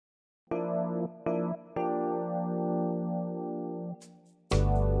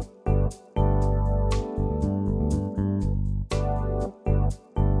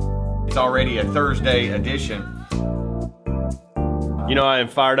It's already a Thursday edition. You know, I am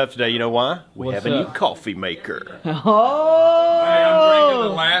fired up today. You know why? We have a new up? coffee maker. Oh! Hey, I'm drinking the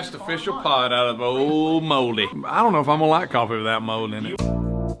last official pot out of old moldy. I don't know if I'm gonna like coffee without mold in it.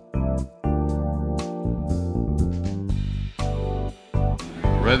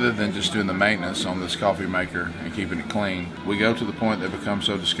 Rather than just doing the maintenance on this coffee maker and keeping it clean, we go to the point that becomes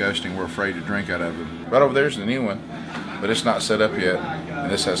so disgusting we're afraid to drink out of it. Right over there's the new one, but it's not set up yet, and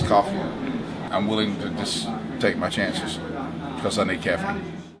this has coffee. I'm willing to just take my chances because I need caffeine.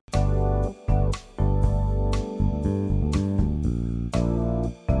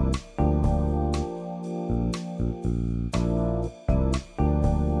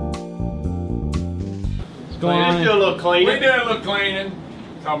 Let's do a little cleaning. We do a little cleaning.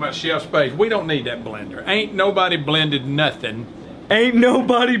 Talking about shelf space. We don't need that blender. Ain't nobody blended nothing. Ain't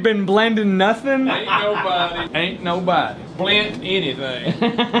nobody been blending nothing? Ain't nobody blend anything.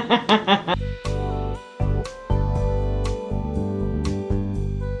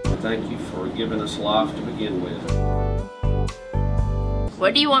 Thank you for giving us life to begin with.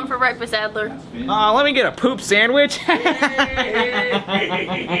 What do you want for breakfast, Adler? Let me get a poop sandwich. How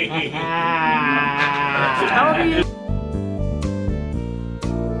old are you?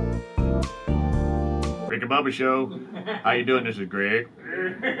 Rick and Bubba Show. How you doing? This is Greg.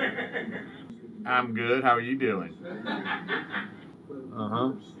 I'm good. How are you doing?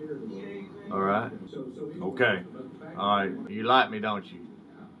 Uh-huh. All right. Okay. All right. You like me, don't you?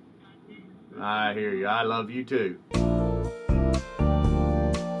 I hear you. I love you too.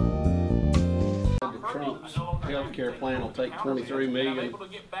 Trump's healthcare plan will take $23 million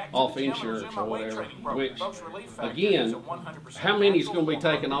off insurance or whatever. Which, again, how many is going to be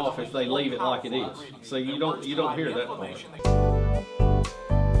taken off if they leave it like it is? So you don't hear that part.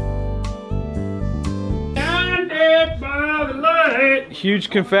 Huge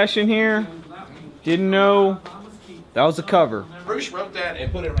confession here. Didn't know that was a cover. Bruce wrote that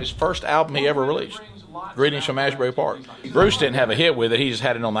and put it on his first album he ever released, Greetings from Asbury Park. Bruce didn't have a hit with it, he just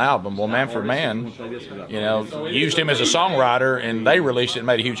had it on the album. Well, Man for Man, you know, used him as a songwriter, and they released it and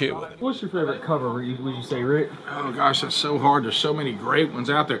made a huge hit with it. What's your favorite cover, would you say, Rick? Oh gosh, that's so hard. There's so many great ones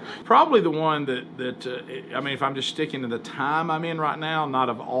out there. Probably the one that I mean, if I'm just sticking to the time I'm in right now, not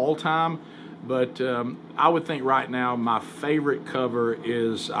of all time, but I would think right now my favorite cover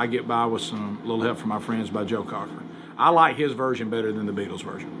is I Get By With Some Little Help From My Friends by Joe Cocker. I like his version better than the Beatles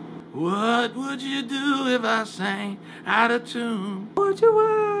version. What would you do if I sang out of tune? Would you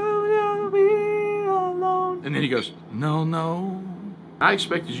want to be alone? And then he goes, no, no. I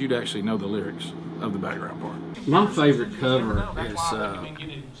expected you to actually know the lyrics of the background part. My favorite cover is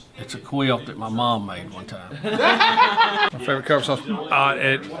it's a quilt that my mom made one time. My favorite cover song.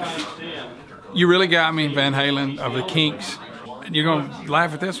 You Really Got Me, Van Halen of the Kinks. You're going to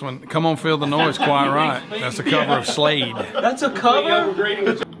laugh at this one. Come On Feel the Noise, Quite Right. That's a cover of Slade. That's a cover?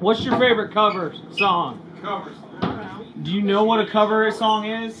 What's your favorite cover song? Covers. Do you know what a cover song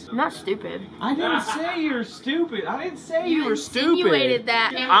is? I'm not stupid. I didn't say you're stupid. I didn't say you were Insinuated stupid.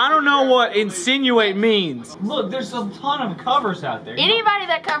 that. I don't know what insinuate means. Look, there's a ton of covers out there. Anybody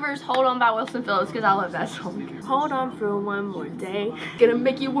that covers Hold On by Wilson Phillips, because I love that song. Hold on for one more day. Gonna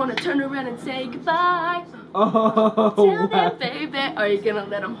make you want to turn around and say goodbye. Oh, Tell them, baby. Are you gonna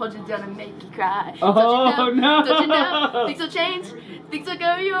let them hold you down and make you cry? Oh, Don't you know? no. Don't you know? Things will change. Things will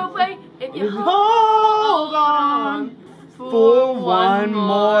go your way if you hold on for one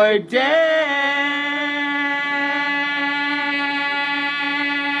more day.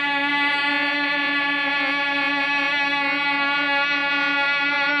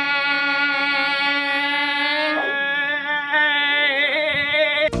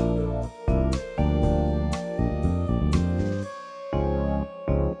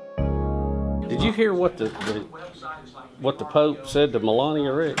 Did you hear what the Pope said to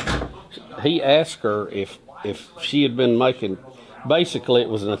Melania, Rick? He asked her if she had been making, basically it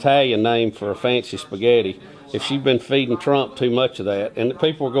was an Italian name for a fancy spaghetti, if she'd been feeding Trump too much of that. And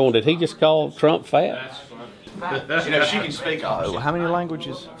people were going, did he just call Trump fat? You know, she can speak how many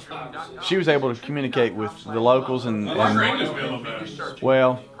languages? She was able to communicate with the locals and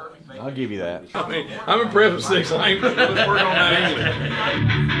well, I'll give you that. I mean, I'm impressed with 6 languages. Let's work on that English.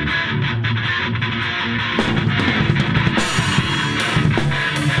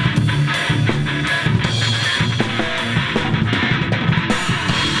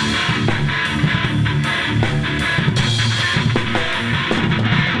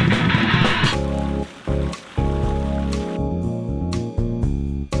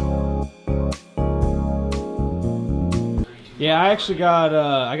 Yeah, I actually got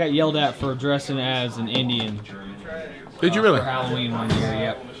I got yelled at for dressing as an Indian. Did you really? For Halloween one year,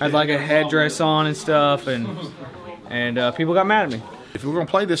 yep. I had like a headdress on and stuff, and people got mad at me. If we're going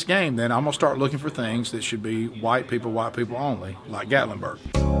to play this game, then I'm going to start looking for things that should be white people only, like Gatlinburg.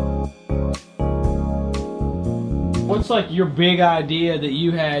 What's like your big idea that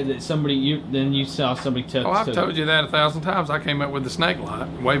you had that then you saw somebody took? Oh, I've told you that 1,000 times. I came up with the snake light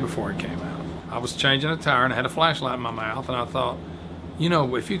way before it came out. I was changing a tire and I had a flashlight in my mouth, and I thought, you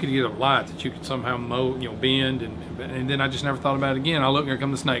know, if you could get a light that you could somehow bend, and then I just never thought about it again. I look, here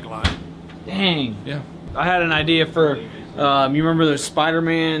come the snake light. Dang. Yeah. I had an idea for, you remember those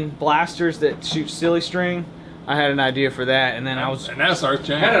Spider-Man blasters that shoot silly string? I had an idea for that, and then And that's our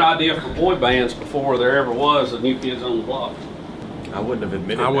I had an idea for boy bands before there ever was a New Kids on the Block. I wouldn't have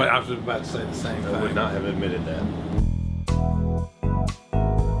admitted I that. was about to say the same thing. I would not have admitted that.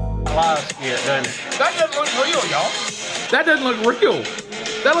 That doesn't look real, y'all. That doesn't look real.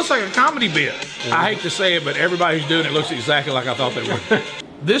 That looks like a comedy bit. I hate to say it, but everybody who's doing it looks exactly like I thought they would.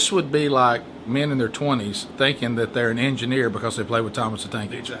 This would be like men in their 20s thinking that they're an engineer because they play with Thomas the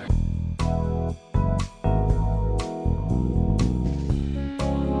Tank Engine.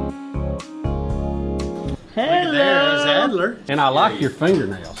 Exactly. There's Adler. And I like your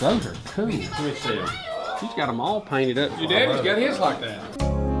fingernails. Those are cool. Let me see them. She's got them all painted up. Your daddy's got his like that.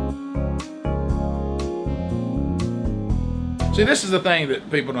 See, this is the thing that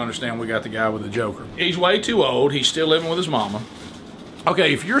people don't understand. We got the guy with the Joker. He's way too old. He's still living with his mama.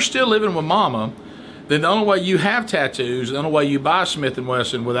 Okay, if you're still living with mama, then the only way you have tattoos, the only way you buy Smith &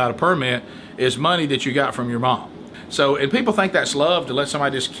 Wesson without a permit is money that you got from your mom. So, and people think that's love, to let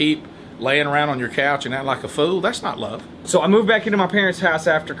somebody just keep laying around on your couch and act like a fool. That's not love. So I moved back into my parents' house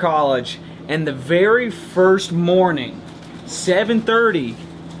after college, and the very first morning, 7:30,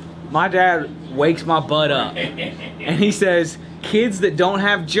 my dad wakes my butt up, and he says, "Kids that don't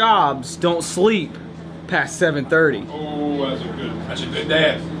have jobs don't sleep past 7:30." Oh, that's a good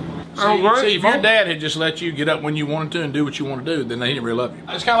dad. See, if your dad had just let you get up when you wanted to and do what you want to do, then they didn't really love you.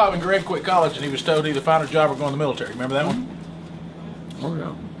 It's kind of like when Greg quit college and he was told to either find a job or go in the military. Remember that one? Oh,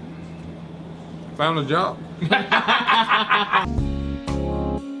 yeah. Found a job.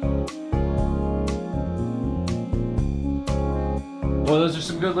 Well, those are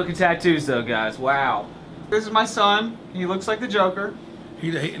some good looking tattoos though, guys. Wow. This is my son. He looks like the Joker. He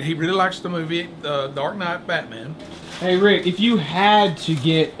really likes the movie Dark Knight Batman. Hey Rick, if you had to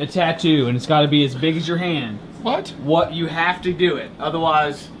get a tattoo and it's got to be as big as your hand, what you have to do it.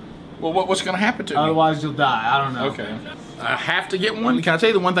 Otherwise, well, what's going to happen to me? Otherwise you'll die. I don't know. Okay. I have to get one. Can I tell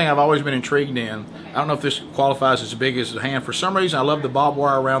you the one thing I've always been intrigued in? I don't know if this qualifies as big as the hand. For some reason, I love the barbed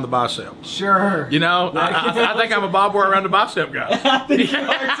wire around the bicep. Sure. You know, I think I'm a barbed wire around the bicep guy. I think you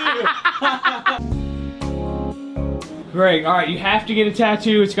are too. Greg, all right, you have to get a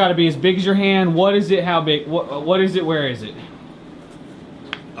tattoo. It's got to be as big as your hand. What is it? How big? What is it? Where is it?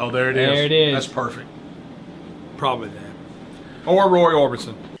 Oh, there it is. There it is. That's perfect. Probably that. Or Roy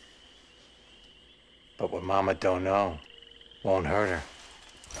Orbison. But what Mama don't know won't hurt her.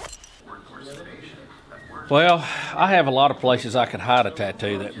 Well, I have a lot of places I could hide a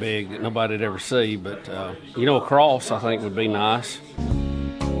tattoo that big that nobody'd ever see, but you know, a cross I think would be nice.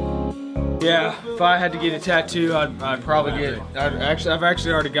 Yeah, if I had to get a tattoo, I'd probably get. I've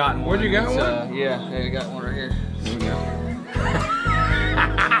actually already gotten one. Where'd you got one? Yeah, I got one right here. Here we go.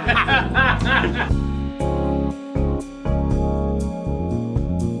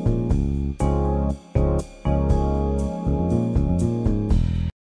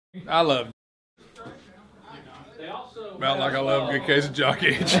 I love it. About like I love a good case of jock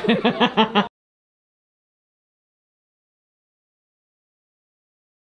itch.